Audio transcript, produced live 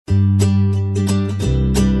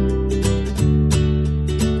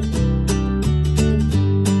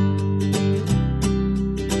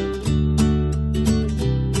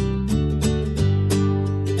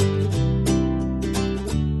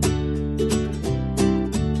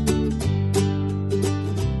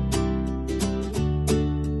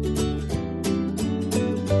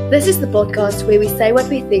This is the podcast where we say what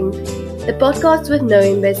we think, the podcast with no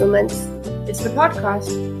embezzlements. It's the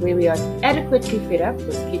podcast where we are adequately fed up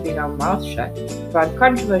with keeping our mouths shut about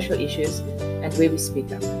controversial issues and where we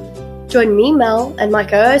speak up. Join me, Mel, and my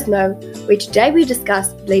co-host Mo, where today we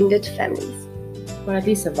discuss blended families. Well, at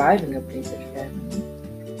least surviving a blended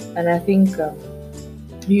family. And I think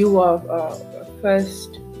you are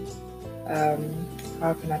first,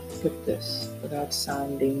 how can I put this without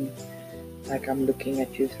sounding like I'm looking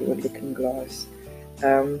at you through a looking glass?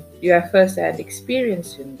 You have first-hand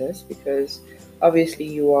experience in this because obviously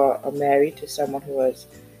you are married to someone who was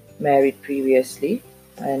married previously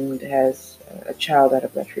and has a child out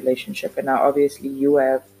of that relationship, and now obviously you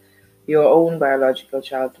have your own biological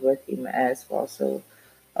child with him as well, so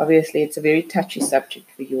obviously it's a very touchy subject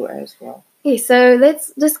for you as well. Okay, so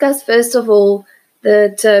let's discuss first of all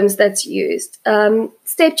the terms that's used.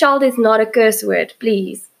 Stepchild is not a curse word,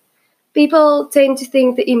 please. People tend to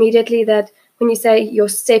think that immediately that when you say your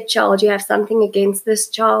stepchild, you have something against this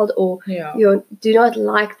child or you do not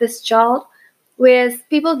like this child. Whereas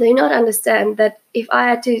people do not understand that if I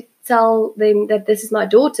had to tell them that this is my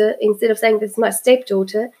daughter, instead of saying this is my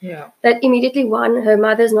stepdaughter, that immediately, one, her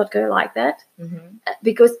mother's not going to like that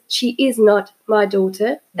because she is not my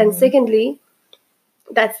daughter. And secondly,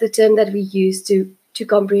 that's the term that we use to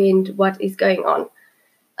comprehend what is going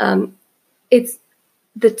on. It's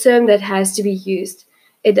the term that has to be used.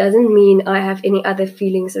 It doesn't mean I have any other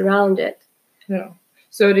feelings around it. Yeah.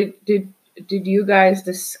 So did you guys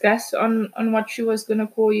discuss on what she was going to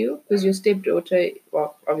call you? Because your stepdaughter,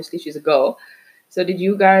 well, obviously she's a girl. So did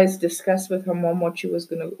you guys discuss with her mom what she was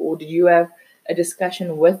going to, or did you have a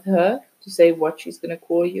discussion with her to say what she's going to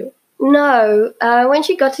call you? No. When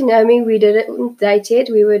she got to know me, we didn't date yet.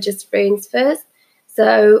 We were just friends first.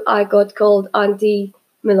 So I got called Auntie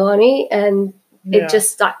Milani, and it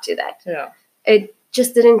just stuck to that. Yeah. It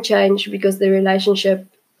just didn't change because the relationship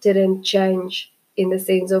didn't change in the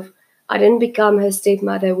sense of I didn't become her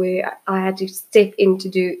stepmother where I had to step in to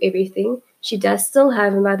do everything. She does still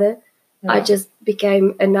have a mother. Yeah. I just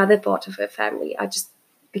became another part of her family. I just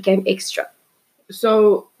became extra.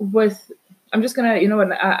 So I'm just gonna,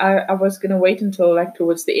 I was gonna wait until like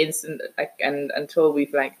towards the end and until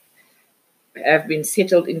we've like have been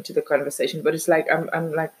settled into the conversation. But it's like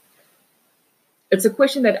I'm like, it's a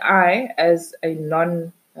question that I, as a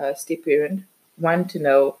non-step parent, want to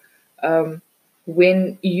know.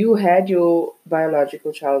 When you had your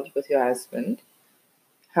biological child with your husband,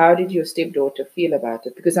 how did your stepdaughter feel about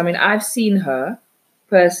it? Because I mean, I've seen her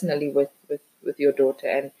personally with your daughter,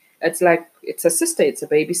 and it's like it's a sister, it's a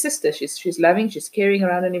baby sister. She's loving, she's caring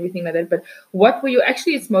around and everything like that. But what were you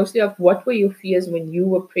actually? It's mostly of what were your fears when you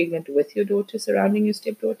were pregnant with your daughter, surrounding your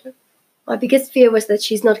stepdaughter? My biggest fear was that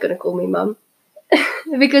she's not going to call me mum,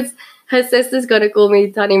 because her sister's going to call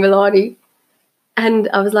me Tani Milani. And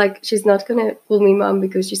I was like, she's not going to call me mum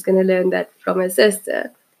because she's going to learn that from her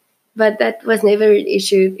sister. But that was never an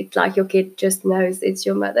issue. It's like your kid just knows it's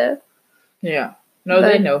your mother. Yeah. No,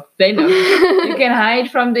 they know. They know. You can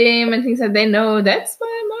hide from them and things like that. They know that's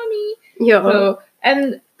my mommy. Yeah.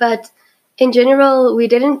 But in general, we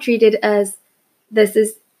didn't treat it as this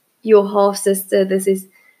is your half sister.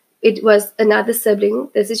 It was another sibling.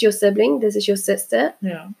 This is your sibling. This is your sister.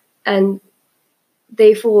 Yeah. And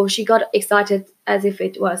therefore, she got excited as if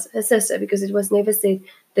it was her sister because it was never said,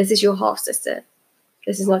 this is your half sister.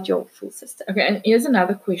 This is not your full sister. Okay, and here's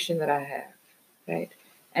another question that I have, right?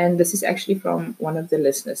 And this is actually from one of the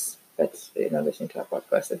listeners that's listening to our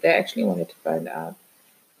podcast, that they actually wanted to find out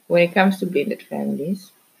when it comes to blended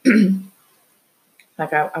families.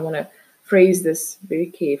 Like I want to phrase this very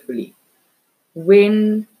carefully.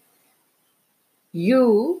 When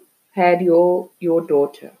you had your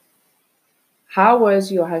daughter, how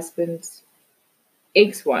was your husband's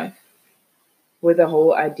ex-wife with the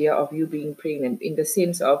whole idea of you being pregnant, in the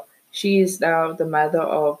sense of she is now the mother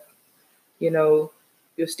of, your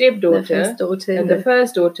stepdaughter, the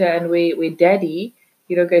first daughter, and where daddy,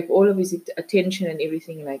 gave all of his attention and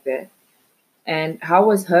everything like that. And how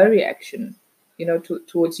was her reaction,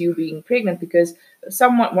 towards you being pregnant? Because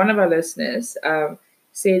one of our listeners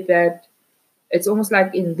said that it's almost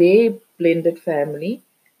like in their blended family,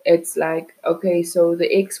 it's like, okay, so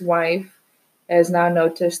the ex-wife has now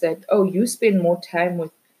noticed that, oh, you spend more time with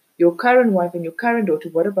your current wife and your current daughter.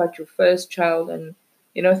 What about your first child? And,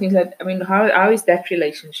 things like, I mean, how is that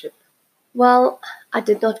relationship? Well, I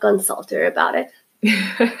did not consult her about it.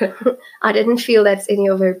 I didn't feel that's any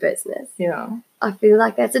of her business. Yeah. I feel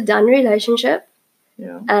like that's a done relationship.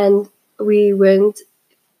 Yeah. And we weren't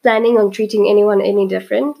planning on treating anyone any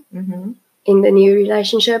different in the new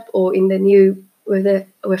relationship or in the new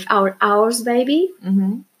with our ours baby.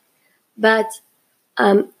 But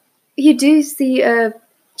you do see a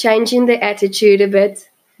change in the attitude a bit.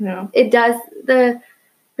 Yeah. It does. The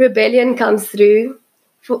rebellion comes through,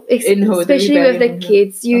 especially with the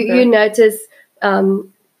kids. You notice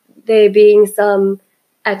there being some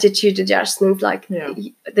attitude adjustments, like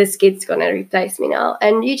this kid's gonna replace me now,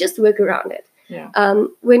 and you just work around it. Yeah.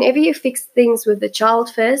 Whenever you fix things with the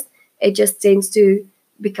child first, it just tends to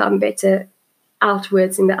become better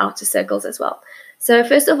outwards in the outer circles as well. So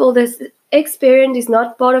first of all, this ex-parent is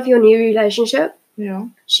not part of your new relationship. Yeah.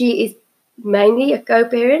 She is mainly a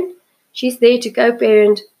co-parent. She's there to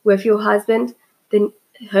co-parent with your husband, then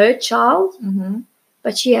her child,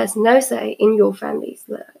 but she has no say in your family's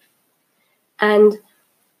life. And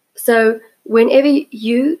so whenever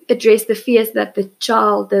you address the fears that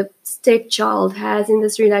the stepchild has in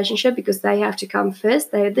this relationship, because they have to come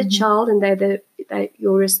first, they're the child and they're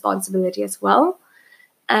your responsibility as well.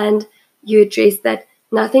 And you address that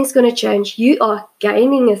nothing's going to change. You are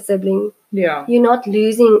gaining a sibling. Yeah. You're not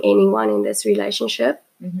losing anyone in this relationship.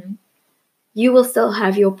 You will still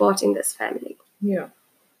have your part in this family. Yeah.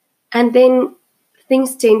 And then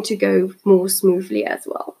things tend to go more smoothly as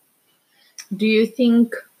well. Do you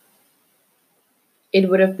think it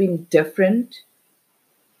would have been different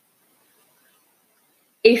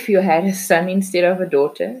if you had a son instead of a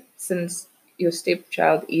daughter, since your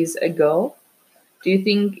stepchild is a girl? Do you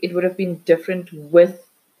think it would have been different with,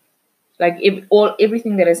 like,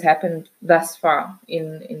 everything that has happened thus far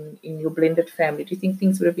in your blended family? Do you think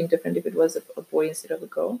things would have been different if it was a boy instead of a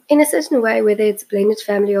girl? In a certain way, whether it's a blended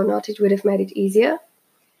family or not, it would have made it easier,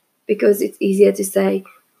 because it's easier to say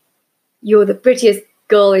you're the prettiest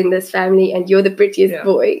girl in this family and you're the prettiest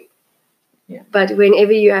boy. Yeah. But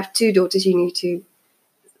whenever you have two daughters, you need to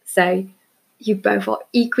say you both are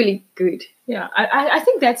equally good. Yeah, I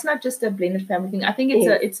think that's not just a blended family thing. I think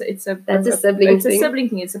it's a sibling thing. A sibling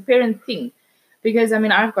thing. It's a parent thing, because I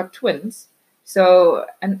mean I've got twins, so,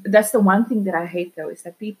 and that's the one thing that I hate though, is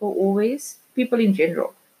that people in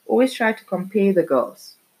general always try to compare the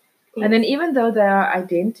girls, and then even though they are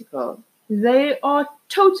identical, they are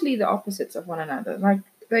totally the opposites of one another. Like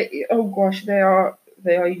they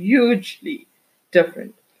are hugely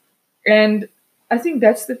different, and I think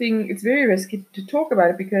that's the thing. It's very risky to talk about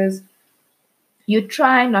it, because you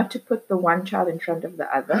try not to put the one child in front of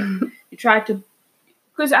the other. You try to,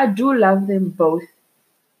 because I do love them both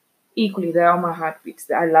equally. They are my heartbeats.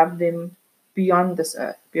 I love them beyond this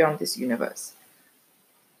earth, beyond this universe.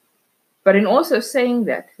 But in also saying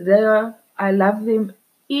that, I love them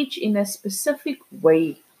each in a specific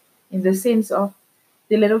way, in the sense of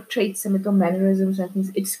the little traits and little mannerisms and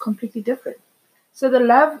things. It's completely different. So the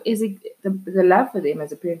love the love for them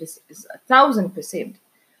as a parent is 1,000%.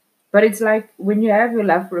 But it's like when you have your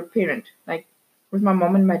love for a parent, like with my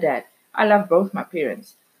mom and my dad, I love both my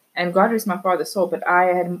parents. And God rest my father's soul, but I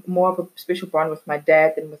had more of a special bond with my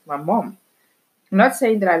dad than with my mom. I'm not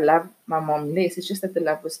saying that I love my mom less, it's just that the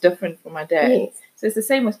love was different for my dad. Yes. So it's the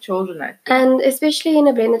same with children, I think. And especially in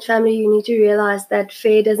a blended family, you need to realize that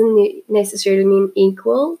fair doesn't necessarily mean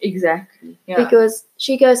equal. Exactly. Yeah. Because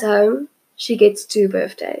she goes home, she gets 2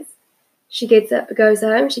 birthdays. She goes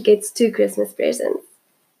home, she gets 2 Christmas presents.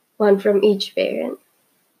 1 from each parent.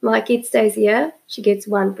 My kid stays here, she gets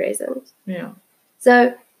 1 present. Yeah.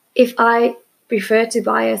 So if I prefer to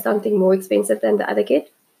buy her something more expensive than the other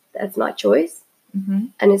kid, that's my choice.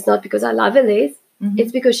 And it's not because I love her less,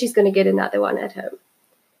 it's because she's going to get another one at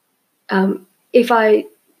home. If I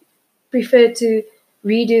prefer to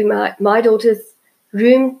redo my daughter's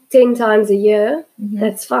room 10 times a year,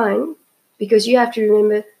 that's fine, because you have to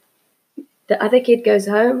remember the other kid goes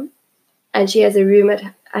home and she has a room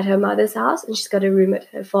at her mother's house, and she's got a room at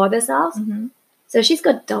her father's house. So she's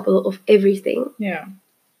got double of everything. Yeah.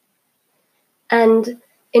 And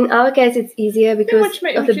in our case, it's easier because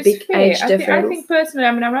of the big age difference. I think personally,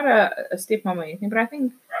 I mean, I'm not a stepmom or anything, but I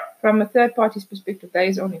think from a third party's perspective, that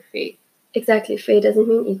is only fair. Exactly. Fair doesn't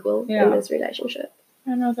mean equal in this relationship.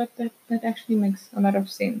 I know that actually makes a lot of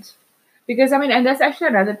sense. Because, I mean, and that's actually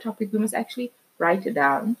another topic. We must actually write it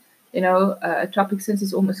down. You know, a topic, since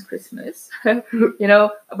it's almost Christmas, you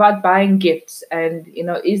know, about buying gifts, and, you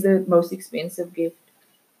know, is the most expensive gift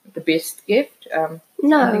the best gift?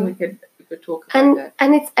 No. I think we could talk about that.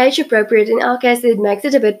 And it's age appropriate. In our case, it makes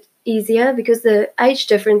it a bit easier because the age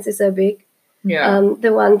difference is so big. Yeah.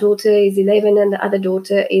 The one daughter is 11 and the other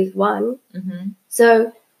daughter is 1.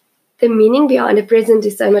 So the meaning behind a present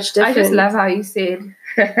is so much different. I just love how you said,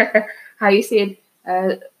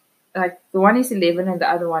 like the one is 11 and the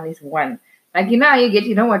other one is 1. Like, you know how you get,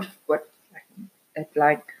 you know what,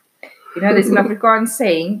 like You know, there's an Afrikaans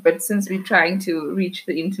saying, but since we're trying to reach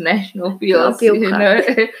the international fields, Krap jou you know,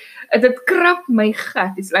 that krap my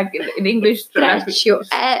gat. It's like in English, Scratch your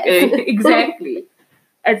ass. exactly.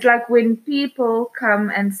 It's like when people come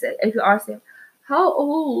and say, if you ask them, how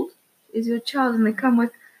old is your child? And they come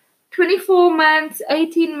with 24 months,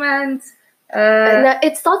 18 months. No,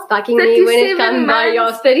 it starts bugging me when it comes by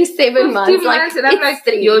your 37 months. Like, and I'm it's like,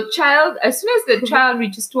 3. your child, as soon as the child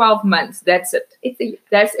reaches 12 months, that's it.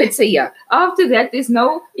 It's a year. After that, there's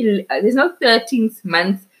no 13th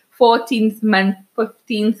month, 14th month,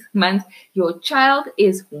 15th month. Your child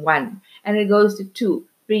is 1, and it goes to 2,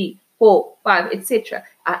 3, 4, 5, etc.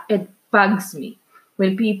 It bugs me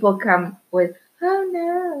when people come with, oh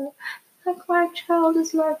no, like my child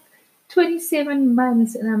is like 27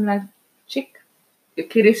 months, and I'm like, chick, your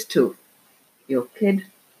kid is 2. Your kid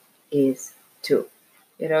is 2.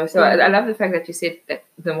 You know, so I love the fact that you said that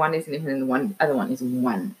the one is 11 and the other one is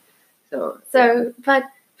 1. So, but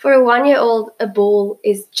for a 1-year-old, a ball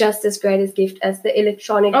is just as great a gift as the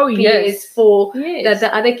electronic PS4 that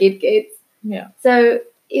the other kid gets. Yeah. So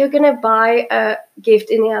you're gonna buy a gift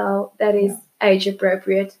anyhow that is age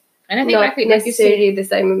appropriate. And I think not necessarily the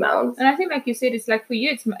same amount. And I think, like you said, it's like for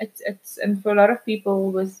you, it's and for a lot of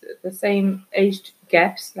people with the same aged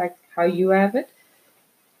gaps, like how you have it,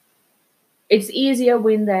 it's easier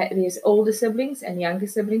when there's older siblings and younger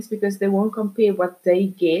siblings because they won't compare what they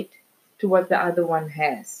get to what the other one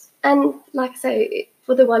has. And like I say,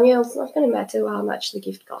 for the 1-year-old, it's not going to matter how much the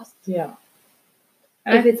gift costs. Yeah.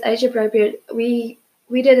 If it's age appropriate, we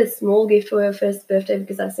did a small gift for her first birthday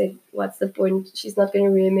because I said, what's the point? She's not going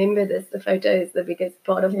to remember this. The photo is the biggest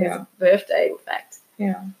part of this birthday, in fact.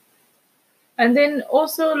 Yeah. And then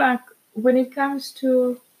also, like, when it comes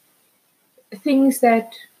to things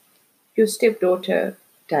that your stepdaughter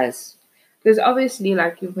does, because obviously,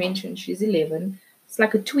 like you've mentioned, she's 11. It's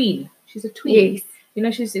like a tween. She's a tween. Yes. You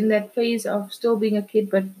know, she's in that phase of still being a kid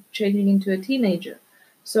but changing into a teenager.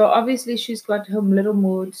 So obviously she's got her little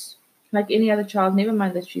moods like any other child. Never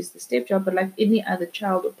mind that she's the stepchild, but like any other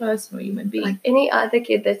child or person or human being. Like any other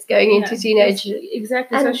kid that's going into teenage.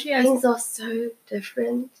 Exactly. And so she has, things are so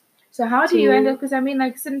different. So how do you end up? Because I mean,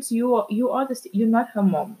 like, since you're not her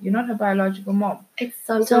mom, you're not her biological mom. It's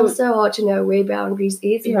sometimes so hard to know where boundaries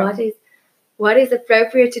is. What is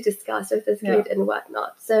appropriate to discuss with this kid and what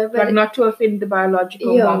not. So, but not to offend the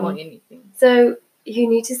biological mom or anything. So you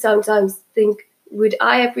need to sometimes think, would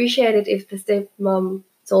I appreciate it if the stepmom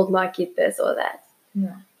told my kid this or that?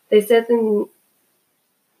 Yeah. There's certain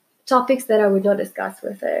topics that I would not discuss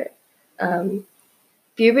with her.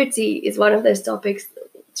 Puberty is one of those topics.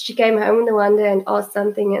 She came home the one day and asked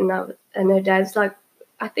something, and her dad's like,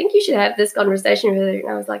 I think you should have this conversation with her. And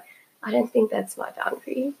I was like, I don't think that's my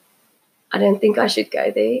boundary. I don't think I should go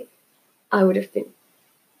there. I would have been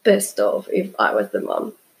pissed off if I was the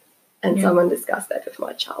mom and someone discussed that with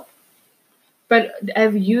my child. But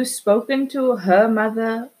have you spoken to her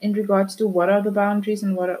mother in regards to what are the boundaries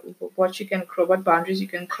and what boundaries you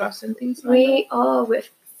can cross and things like that? We are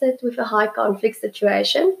sit with a high conflict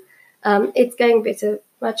situation. It's going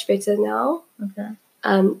much better now.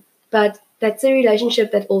 Okay. But that's a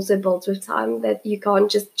relationship that also builds with time, that you can't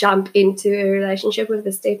just jump into a relationship with the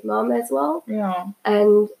stepmom as well. Yeah.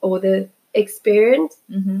 Or the ex-parent.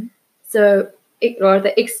 Mm-hmm. So, or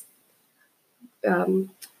the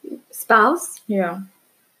spouse. Yeah.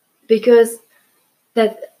 Because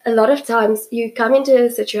that a lot of times you come into a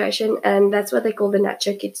situation and that's what they call the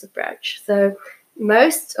nacho kids approach. So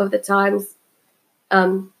most of the times,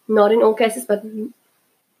 not in all cases, but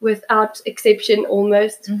without exception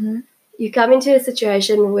almost, you come into a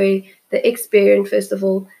situation where the ex-parent, first of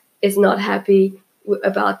all, is not happy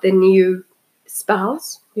about the new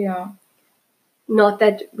spouse. Yeah. Not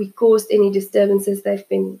that we caused any disturbances. They've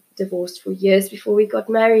been divorced for years before we got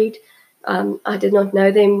married. I did not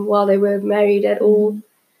know them while they were married at all.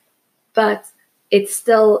 But it's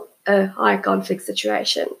still a high conflict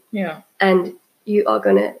situation. Yeah. And you are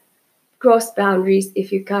going to cross boundaries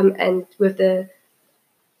if you come and with the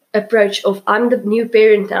approach of, I'm the new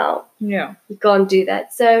parent now. Yeah. You can't do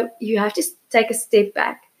that. So you have to take a step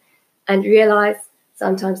back and realize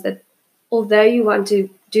sometimes that although you want to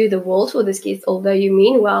do the world for these kids, although you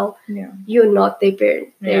mean well, you're not their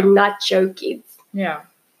parent. They're nacho kids. Yeah,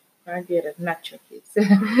 I get it. Nacho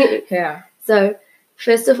kids. Yeah. So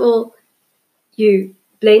first of all, you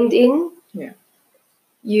blend in. Yeah.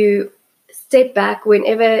 You step back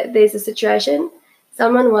whenever there's a situation.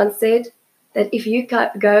 Someone once said that if you go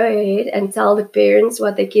ahead and tell the parents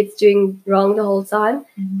what their kid's doing wrong the whole time,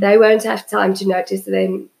 they won't have time to notice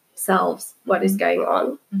themselves what is going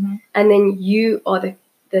on. And then you are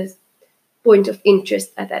the point of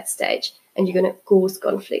interest at that stage, and you're going to cause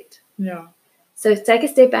conflict. Yeah. So take a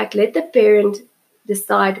step back, let the parent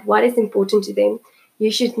decide what is important to them.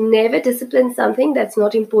 You should never discipline something that's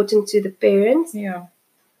not important to the parents Yeah.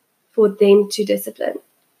 for them to discipline.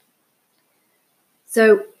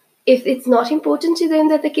 So if it's not important to them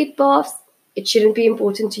that the kid baths, it shouldn't be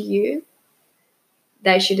important to you.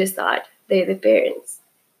 They should decide. They're the parents.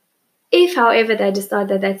 If, however, they decide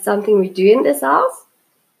that that's something we do in this house,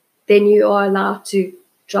 then you are allowed to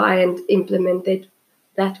try and implement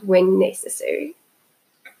that when necessary.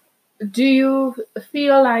 Do you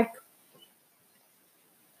feel like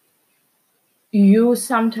you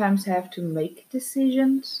sometimes have to make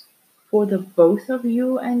decisions for the both of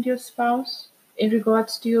you and your spouse in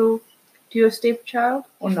regards to your stepchild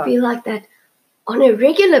or not? Feel like that on a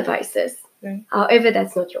regular basis. Okay. However,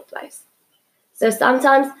 that's not your place. So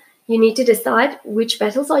sometimes you need to decide which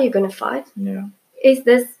battles are you going to fight. Yeah. Is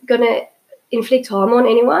this going to inflict harm on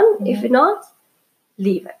anyone? If not,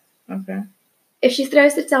 leave it. Okay. If she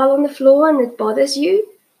throws the towel on the floor and it bothers you,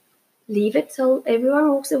 leave it till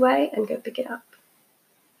everyone walks away and go pick it up.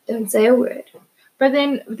 Don't say a word. But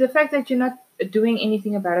then the fact that you're not doing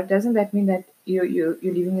anything about it, doesn't that mean that you're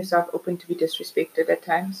leaving yourself open to be disrespected at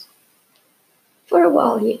times? For a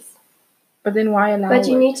while, yes. But then why allow But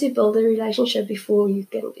you it? need to build a relationship before you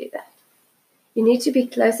can do that. You need to be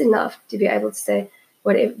close enough to be able to say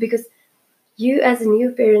whatever, because you as a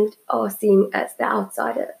new parent are seen as the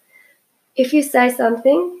outsider. If you say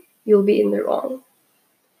something, you'll be in the wrong.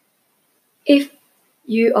 If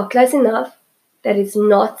you are close enough that it's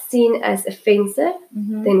not seen as offensive,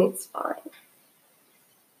 then it's fine.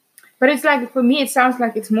 But it's like, for me, it sounds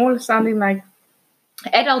like it's more sounding like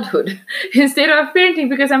adulthood instead of parenting,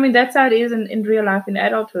 because I mean that's how it is in real life, in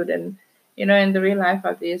adulthood, and in the real life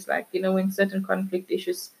out there, it's like, when certain conflict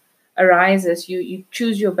issues arises, you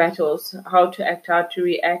choose your battles, how to act, how to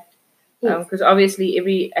react, because obviously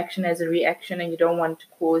every action has a reaction, and you don't want to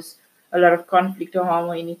cause a lot of conflict or harm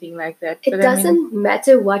or anything like that. It doesn't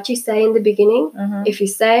matter what you say in the beginning. If you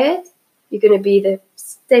say it, you're going to be the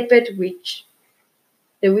stupid witch,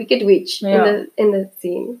 the wicked witch in the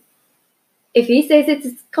scene. If he says it,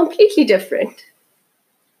 it's completely different.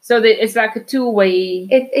 So that it's like a two-way.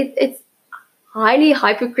 It's highly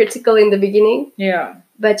hypocritical in the beginning. Yeah.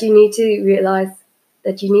 But you need to realize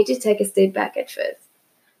that you need to take a step back at first.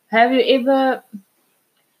 Have you ever,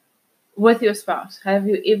 with your spouse, have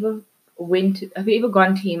you ever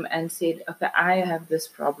gone to him and said, okay, I have this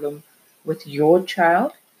problem with your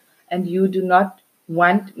child, and you do not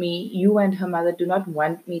want me, you and her mother do not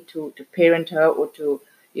want me to parent her or to,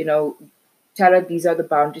 tell her these are the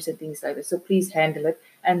boundaries and things like that, so please handle it.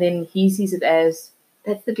 And then he sees it as...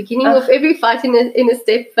 That's the beginning of every fight in a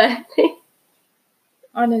step family.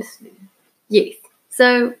 Honestly. Yes.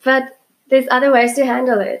 So, but there's other ways to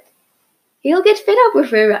handle it. He'll get fed up with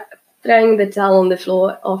her throwing the towel on the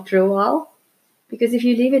floor after a while, because if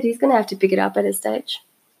you leave it, he's going to have to pick it up at a stage.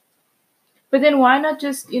 But then why not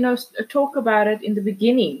just, talk about it in the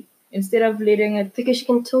beginning instead of letting it... Because you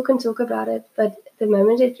can talk and talk about it, but the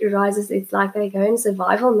moment it arises, it's like they go in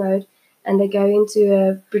survival mode and they go into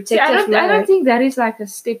a protective mode. I don't think that is like a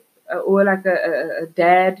step or like a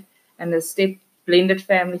dad and a step blended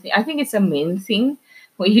family thing. I think it's a men thing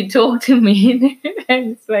where you talk to men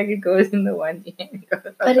and it's like it goes in the one ear.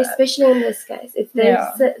 But especially in this case, it's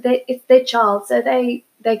their child, so they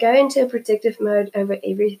go into a protective mode over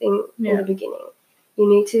everything in the beginning. You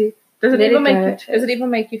need to Does it ever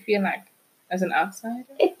make you feel like as an outsider?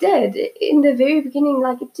 It did. In the very beginning,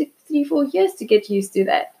 like it took 3-4 years to get used to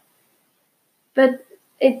that. But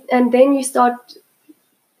and then you start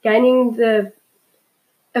gaining the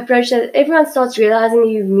approach that everyone starts realizing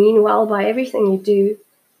you mean well by everything you do.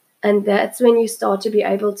 And that's when you start to be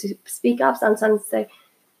able to speak up sometimes, say,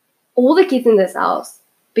 all the kids in this house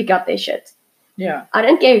pick up their shit. Yeah. I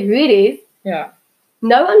don't care who it is. Yeah.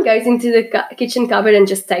 No one goes into the kitchen cupboard and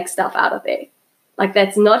just takes stuff out of there. Like,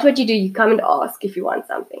 that's not what you do. You come and ask if you want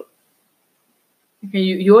something. Okay,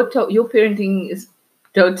 your parenting is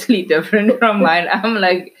totally different from mine. I'm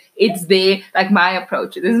like, it's there, like my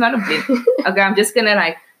approach. This is not a blend. Okay, I'm just gonna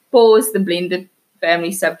like pause the blended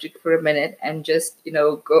family subject for a minute and just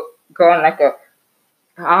go on like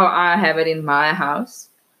how I have it in my house.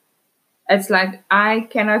 It's like I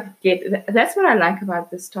cannot get. That's what I like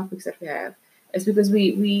about these topics that we have. It's because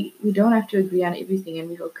we don't have to agree on everything and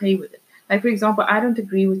we're okay with it. Like, for example, I don't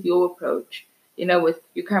agree with your approach. With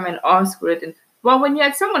you come and ask for it, and well, when you're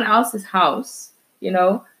at someone else's house,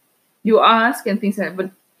 you ask and things like that.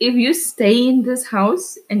 But if you stay in this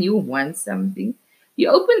house and you want something, you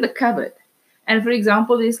open the cupboard. And for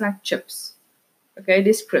example, there's like chips. Okay,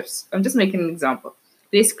 there's crisps. I'm just making an example.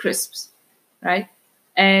 There's crisps, right?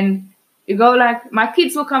 And you go like, my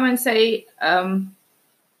kids will come and say,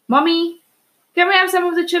 Mommy, can we have some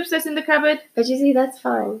of the chips that's in the cupboard? But you see, that's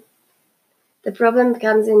fine. The problem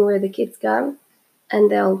comes in where the kids come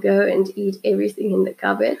and they'll go and eat everything in the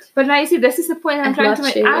cupboard. But now you see, this is the point I'm And trying not to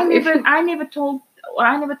make. share with I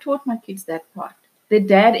never taught my kids that part. Their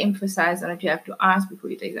dad emphasized on it. You have to ask before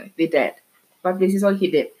you take something. Their dad. But this is what he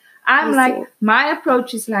did. I'm I like, see. my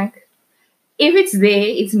approach is like, if it's there,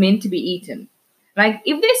 it's meant to be eaten. Like,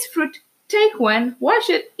 if there's fruit, take one, wash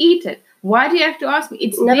it, eat it. Why do you have to ask me?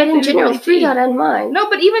 It's No, but in definitely general, for fruit eat. I don't mind. No,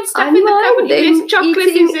 but even stuff I in the mind cupboard, if them there's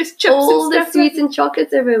chocolates, eating if there's chips all and the stuff. sweets and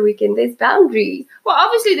chocolates over a weekend. There's boundaries. Well,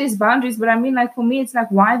 obviously there's boundaries, but I mean, like, for me, it's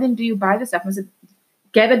like, why then do you buy the stuff? Must it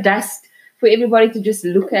gather dust for everybody to just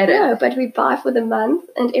look at it? No, but we buy for the month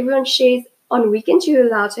and everyone shares. On weekends, you're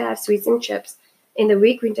allowed to have sweets and chips. In the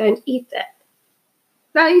week, we don't eat that.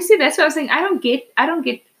 Now, you see, that's what I was saying. I don't get,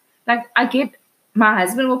 like, I get, my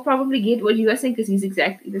husband will probably get what you are saying because he's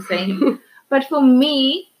exactly the same. But for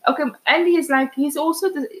me, okay, and he's also,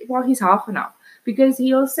 he's half an hour. Because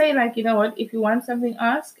he'll say, like, you know what, if you want something,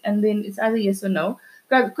 ask, and then it's either yes or no.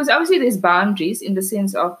 Because obviously there's boundaries in the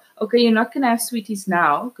sense of, okay, you're not going to have sweeties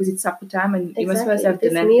now because it's supper time and you must first have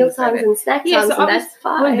There's dinner. meal things like times that. and snack Yeah, times, so and that's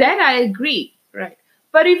fine. With that, I agree, right?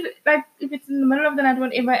 But if it's in the middle of the night,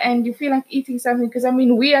 whatever, and you feel like eating something, because I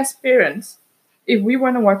mean, we as parents, if we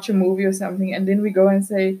want to watch a movie or something, and then we go and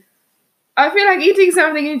say, I feel like eating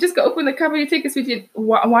something, and you just go open the cupboard, you take a sweetie.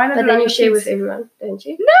 Why not? But allow then you the share kids- with everyone, don't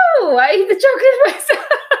you? No, I eat the chocolate myself.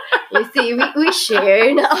 You see, we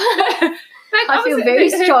share now. Like, I feel obviously, very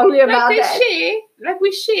strongly about like that.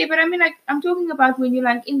 we share, but I mean, like, I'm talking about when you're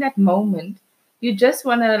like in that moment, you just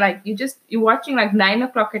wanna like you're watching like 9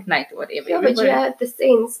 o'clock at night or whatever. Yeah, but Everybody- you have the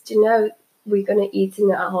sense to know we're gonna eat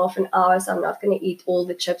in a half an hour, so I'm not gonna eat all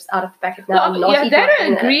the chips out of the packet now. Well, I'm not yeah, eat that my I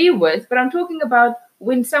dinner. agree with, but I'm talking about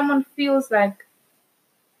when someone feels like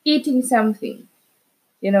eating something,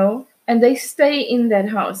 you know, and they stay in that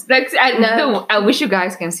house. Like, I wish you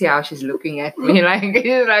guys can see how she's looking at me. Like,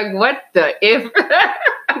 she's like, what the F?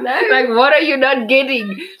 No. Like, what are you not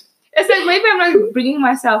getting? It's like maybe I'm not bringing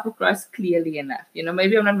myself across clearly enough. You know,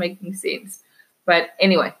 maybe I'm not making sense. But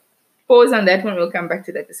anyway, pause on that one. We'll come back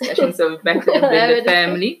to that discussion. So back to the blended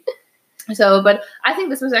family. So, but I think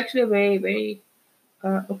this was actually a very, very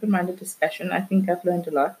open-minded discussion. I think I've learned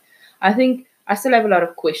a lot. I think I still have a lot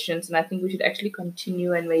of questions, and I think we should actually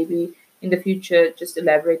continue and maybe in the future just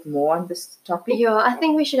elaborate more on this topic. Yeah, I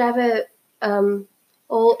think we should have a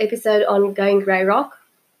whole episode on going grey rock.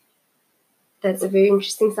 That's a very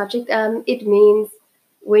interesting subject. It means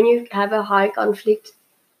when you have a high conflict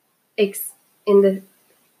X in the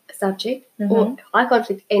subject, or high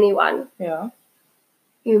conflict anyone, Yeah.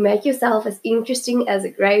 you make yourself as interesting as a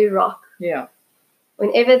grey rock. Yeah.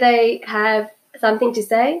 Whenever they have something to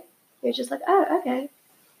say, you're just like, oh, okay.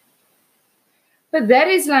 But that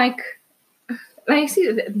is like,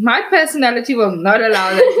 see, my personality will not allow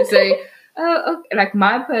them to say, oh, okay. Like,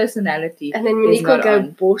 my personality. And then is Monique will not go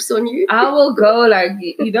on. boss on you. I will go like,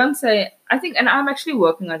 you don't say, I think, and I'm actually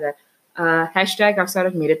working on that. Hashtag, I've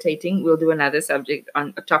started meditating. We'll do another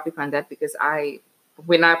a topic on that, because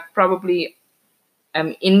when I probably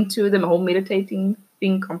am into the whole meditating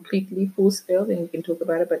thing completely full scale, then we can talk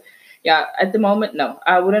about it. But yeah, at the moment, no,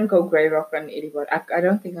 I wouldn't go grey rock on anybody. I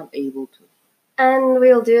don't think I'm able to. And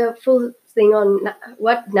we'll do a full thing on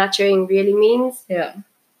what nurturing really means. Yeah.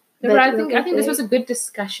 But But I we'll think get this there. was a good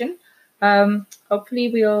discussion.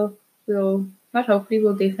 Hopefully we'll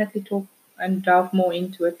definitely talk and delve more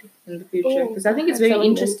into it in the future, because I think it's very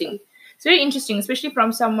interesting. It's very interesting, especially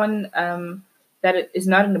from someone that is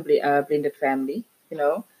not in a blended family. You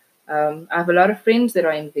know, I have a lot of friends that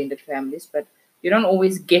are in blended families, but you don't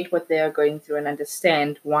always get what they are going through and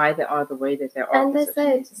understand why they are the way that they are. And they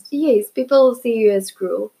say, yes, people see you as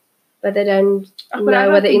cruel, but they don't know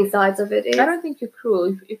what the insides of it is. I don't think you're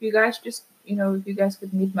cruel. If you guys just, if you guys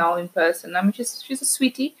could meet Mel in person, I mean, she's a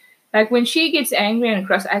sweetie. Like, when she gets angry and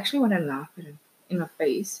cross, I actually want to laugh at her in her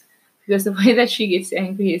face, because the way that she gets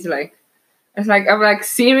angry is like, I'm like,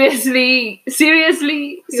 seriously.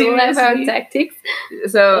 We all have our tactics.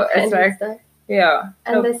 So it's like, stuff. yeah.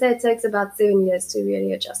 And they say it takes about 7 years to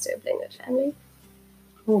really adjust to a blended family.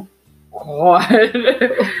 Oh God.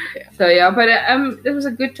 So yeah, but it was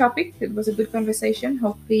a good topic. It was a good conversation.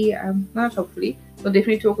 Hopefully, not hopefully, we'll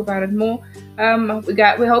definitely talk about it more.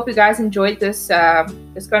 We hope you guys enjoyed this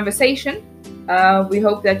conversation. We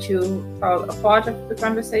hope that you are a part of the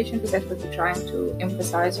conversation, because that's what we're trying to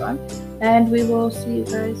emphasize on. And we will see you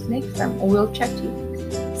guys next time, or we'll chat to you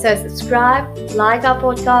next time. So subscribe, like our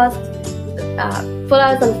podcast, Follow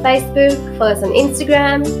us on Facebook, follow us on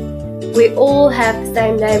Instagram. We all have the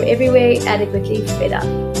same name everywhere, Adequately Fed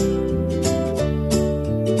Up.